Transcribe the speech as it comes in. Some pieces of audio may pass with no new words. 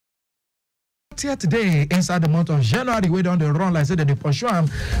30th day inside the month of January. We don't run like I said they pursue him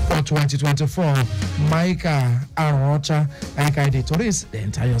for 2024. Micah Aruocha, Micah the tourist, the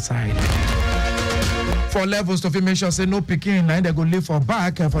entire side. For levels to make sure say no picking, now they go live for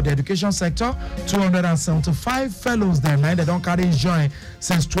back for the education sector. 275 fellows then now they don't carry join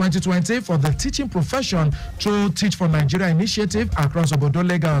since 2020 for the teaching profession through Teach for Nigeria initiative across Obodo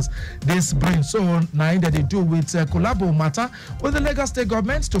Lagos. This brings so now that they do with collabo matter with the Lagos state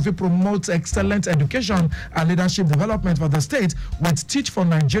government to promote excellent education and leadership development for the state with Teach for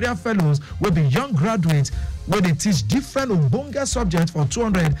Nigeria fellows will be young graduates where they teach different Ubunga subjects for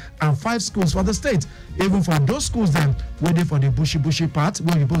 205 schools for the state. Even for those schools then, waiting for the bushy part,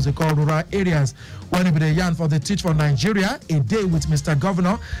 where we both call rural areas. When it be the yarn for the Teach for Nigeria, a day with Mr.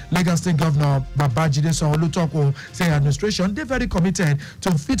 Governor, Lagos State Governor Babajide Sanwo-Olu say administration, they very committed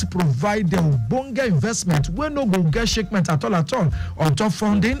to fit provide the Ubunga investment where no go get shipment at all on top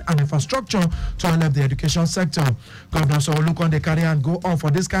funding and infrastructure to help the education sector. Governor Sanwo-Olu they carry and go off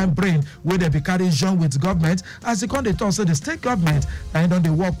for this kind of brain where they be carrying on with government as they come they talk say the state government and then they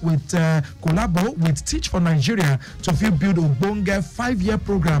work with collabo with Teach for Nigeria to build a Ubunga 5-year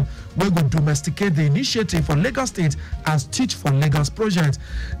program where we go domesticate the initiative for Lagos State as Teach for Lagos project.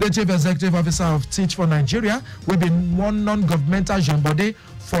 The Chief Executive Officer of Teach for Nigeria will be one non-governmental body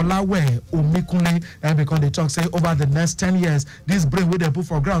Folawe Omikunle and because they talk say over the next 10 years this brain will they put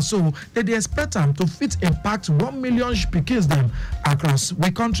for ground so they expect them to fit impact 1 million pickings them across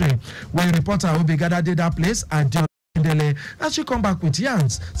the country. When reporter will be gathered at that place and as she come back with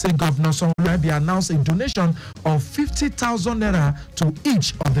yarns, say Governor Sanwo-Olu announced a donation of 50,000 naira to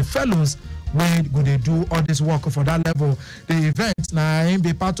each of the fellows where would they do all this work for that level. The event now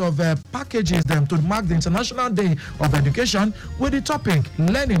be part of packages them to mark the International Day of Education with the topic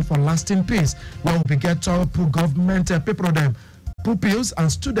Learning for Lasting Peace, where we get top government people them, pupils and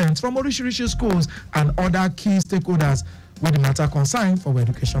students from Orishirishi schools and other key stakeholders with the matter concerned for the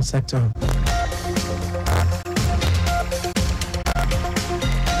education sector.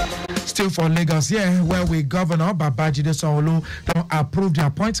 Still for Lagos, where we Governor Babajide Sanwo-Olu don't approve the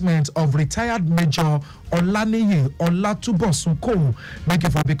appointment of retired Major Olaniyi Olatubosunko, making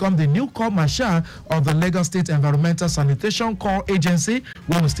for become the new Corps Marshal of the Lagos State Environmental Sanitation Corps Agency,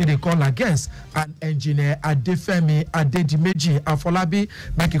 where we still they call a guest, and Engineer Adefemi Adedimeji Afolabi,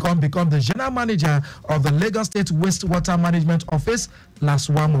 making him become the General Manager of the Lagos State Wastewater Management Office,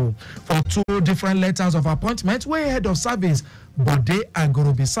 LASWAMO, for 2 different letters of appointment, way ahead of service. But they are going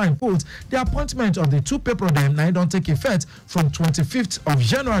to be signed. Put the appointment of the 2 people them now don't take effect from 25th of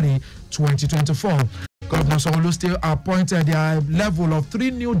January 2024. Governor Sanwo-Olu still appointed their level of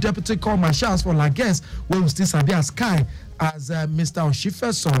 3 new deputy corps marshals for Lagos, where we still sabi as Sky as Mr.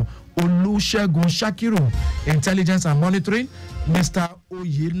 Oshifeso Olusegun Shakiru, Intelligence and Monitoring, Mr.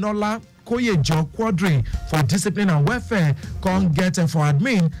 Oyinola Koyejo Quadri for Discipline and Welfare, come get for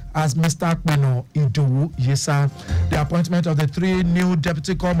admin as Mr. Akpeno Idowu Yesa. The appointment of the 3 new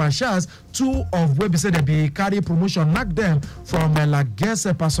deputy corps marshals, 2 of which say they be carry promotion, knock them from Lagos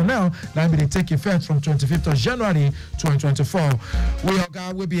personnel, that will take effect from 25th of January 2024. We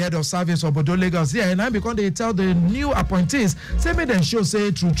will be head of service of Obodo Lagos here, and now because they tell the new appointees, say me then show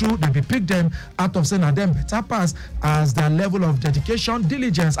say true, they be pick them out of saying them better pass as their level of dedication,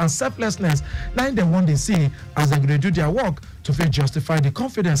 diligence, and selflessness. Now they want to see as they do their work to feel justify the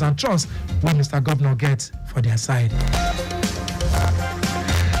confidence and trust when Mr. Governor gets for their side.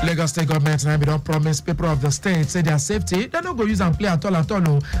 Lagos State government now don't promise people of the state say their safety. They don't go use and play at all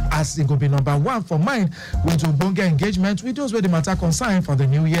as it go be number 1 for mind with Ubunga engagement with those where the matter concern for the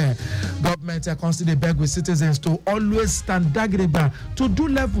new year. Government constantly beg with citizens to always stand daggeriba to do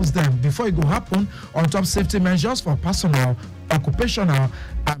levels them before it go happen on top safety measures for personal, occupational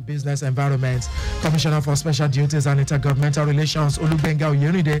and business environments. Commissioner for Special Duties and Intergovernmental Relations Olubenga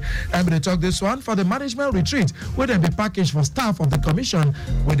Oyeride and they talk this one for the management retreat where they be packaged for staff of the commission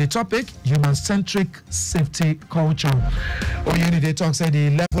with the topic human-centric safety culture. Oyeride talks say the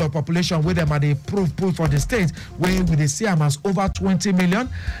level of population where them are the proof for the state where we see them as over 20 million.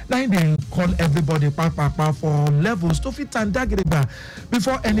 Now they call everybody for levels to fit and daggeriba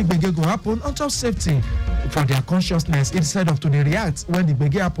before any big go happen on top safety for their consciousness instead of to the react when the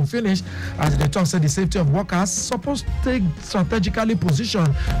big happen finish as they talk say the safety of workers supposed to take strategically position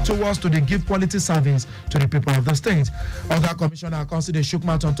towards to the give quality service to the people of the state. Other commissioner consider shook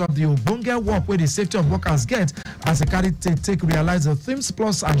mouth on top the Ubunga work where the safety of workers get as they carry take realize the themes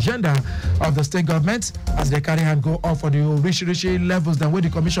plus agenda of the state government as they carry and go off for the rich levels than where the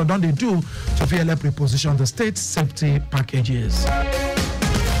commission done they do to help reposition the state safety packages.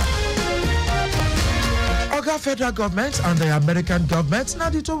 Oga federal government and the American government, now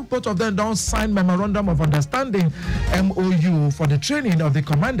the two both of them don't sign memorandum of understanding MOU for the training of the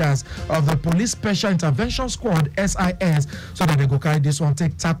commanders of the Police Special Intervention Squad SIS, so that they go carry this one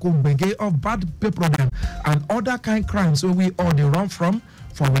take tackle bege of bad people them and other kind crimes where we all they run from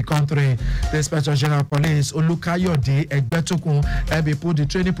for we country. The Special General Police Olukayode Egbetokun be put the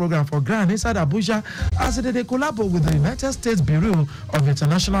training program for grant inside Abuja as they collaborate with the United States Bureau of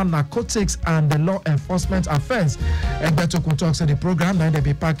International Narcotics and the Law Enforcement Affairs. Egbetokun talks in the program now they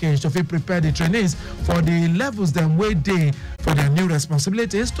be packaged to fit prepare the trainees for the levels them way day for their new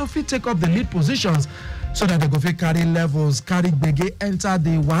responsibilities to fit take up the lead positions, so that they go fit carry levels, carry bege, enter the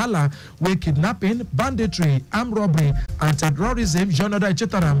wahala where kidnapping, banditry, armed robbery, and terrorism, genre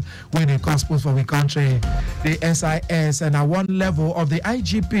etc. when it comes for the country. The SIS and one level of the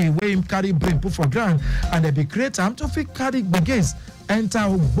IGP where him carry brain put for ground, and they be create time to fit carry beges, enter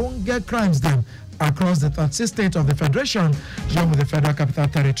bonge crimes them across the 36 states of the Federation, join with the Federal Capital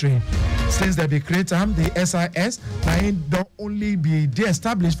Territory. Since they be created, the SIS don't only be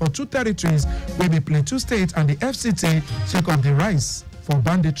de-established for 2 territories, will be Plateau State and the FCT, sake of the rise for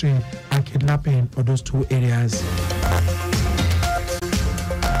banditry and kidnapping for those 2 areas.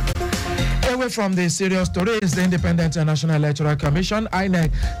 Away from the serious stories, the Independent National Electoral Commission,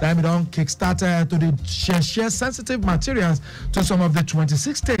 INEC, that don't kickstart to the share sensitive materials to some of the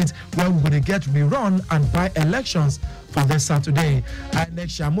 26 states where we're going to get rerun and by elections for this Saturday. INEC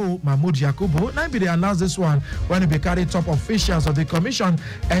Shamu Mahmoud Yakubu, now they announced this one when they carry top officials of the commission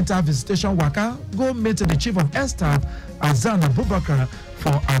enter visitation waka, go meet the Chief of Air Staff, Azan Abubakar,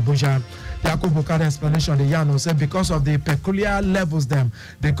 for Abuja. Yakubu carry explanation the Yano said because of the peculiar levels them,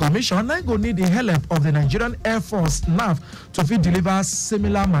 the commission now go need the help of the Nigerian Air Force NAF to fit deliver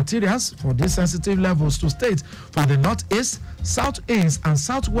similar materials for these sensitive levels to states for the Northeast, Southeast and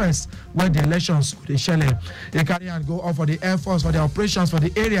Southwest where the elections could shell. They carry and go off for the Air Force for the operations for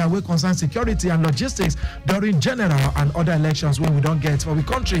the area where concern security and logistics during general and other elections where we don't get for the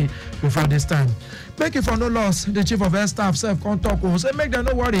country before this time. Make it for no loss, the Chief of Air Staff self contact say make them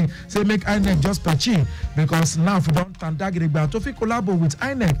no worry, say make INEC just patchy because now we don't tandagriba to fit collaborate with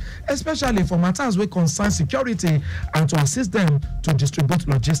INEC, especially for matters where concern security and to assist them to distribute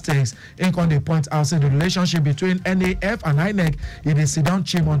logistics. In they point out say the relationship between NAF and INEC it is sit down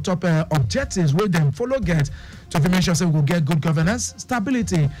chim on top objectives where them follow get to make sure say we will get good governance,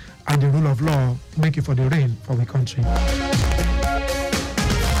 stability and the rule of law, make it for the rain for the country.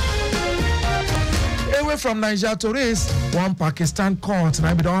 Away from Nigeria tourists, one Pakistan court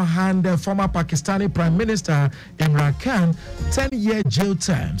now don't hand the former Pakistani Prime Minister Imran Khan 10-year jail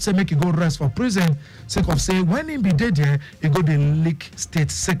term. Say make he go rest for prison. Sake of say when he be dead there, he go the leak state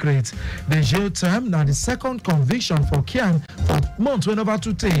secrets. The jail term now the second conviction for Khan for months went over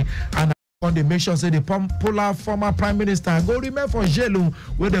to take, and on the make sure say the popular former prime minister go remain for jail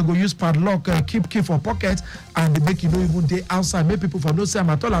where they go use padlock, keep key for pocket, and they make you know even day outside. Make people from no say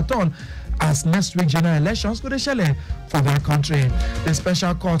at all. As next week general elections go to shell for that country. The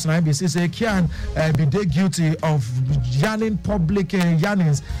special court in IBC say Kian be they guilty of yarning public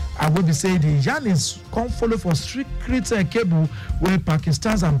yarnings. I will be saying the yarnings come follow for secret cable where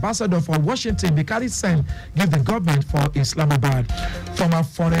Pakistan's ambassador for Washington be carried send give the government for Islamabad. Former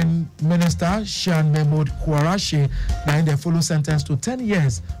foreign minister Shan Mahmood Qureshi now in the full sentence to 10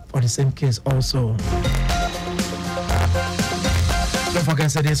 years for the same case also. Don't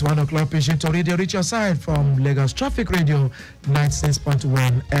forget that it's 1 o'clock PIDGIN to radio reach your side from Lagos Traffic Radio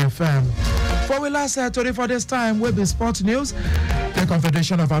 96.1 FM. For we last story for this time will be sports news. The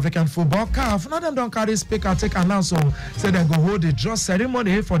Confederation of African Football CAF, now them don't carry speaker take announcement say they go hold the draw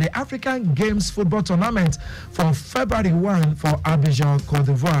ceremony for the African Games football tournament for February 1 for Abidjan, Cote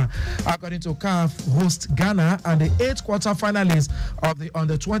d'Ivoire. According to CAF, host Ghana and the 8th quarter finalists of the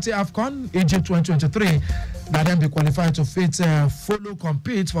under-20 AFCON Egypt 2023 that then be qualified to follow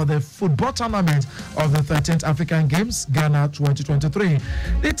compete for the football tournament of the 13th African Games Ghana 2023.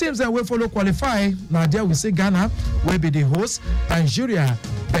 The teams that will follow qualify now there we see Ghana will be the host, Nigeria,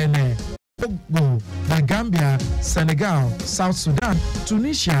 Benin, Togo, the Gambia, Senegal, South Sudan,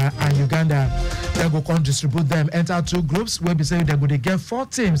 Tunisia, and Uganda. They will come distribute them, enter 2 groups where we say they're going to get 4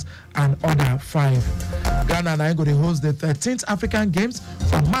 teams and other 5. Ghana and I going to host the 13th African Games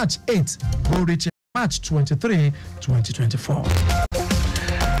from March 8th, go reach March 23, 2024.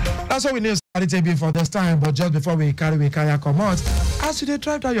 That's all we need to for this time, but just before we carry come out, as you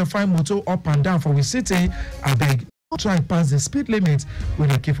drive down your fine motor up and down for we city, I beg, don't try pass the speed limit when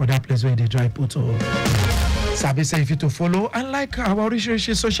you keep for that place where they drive motor. Sabi say if you to follow and like our rich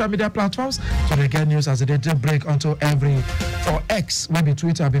social media platforms to so get news as they do break onto every for X, maybe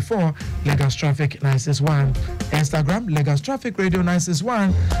Twitter before Lagos Traffic 961, Instagram Lagos Traffic Radio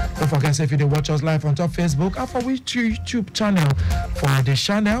 961. Don't forget if you do watch us live on top Facebook and for which YouTube channel for the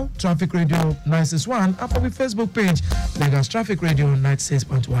channel Traffic Radio 961 and for the Facebook page Lagos Traffic Radio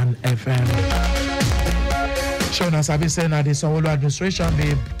 96.1 FM. Shona Sabi saying that the Sanwo-Olu administration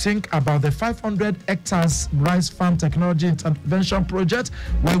may think about the 500 hectares rice farm technology intervention project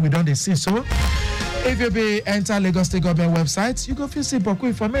where we don't see so. If you be enter Lagos State government website, you go feel see boku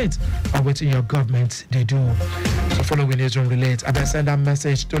informate on what your government they do. So follow we newsroom relate and then send a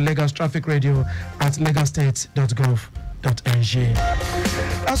message to Lagos Traffic Radio at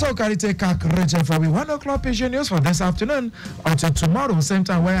lagostate.gov.ng. That's all carry take a region for we 1 o'clock PIDGIN news for this afternoon until tomorrow, same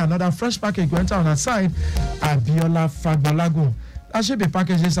time where another fresh package went on outside Abiola Fagbalago. That should be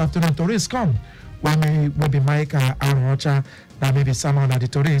packaged this afternoon. Tourists come. When we will be Micah Aruocha, that may be someone at the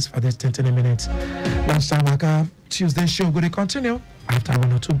tourists for this 20 minutes. Lunchtime Waka Tuesday show will continue after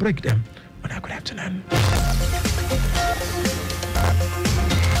 1 or 2 break them. Good afternoon.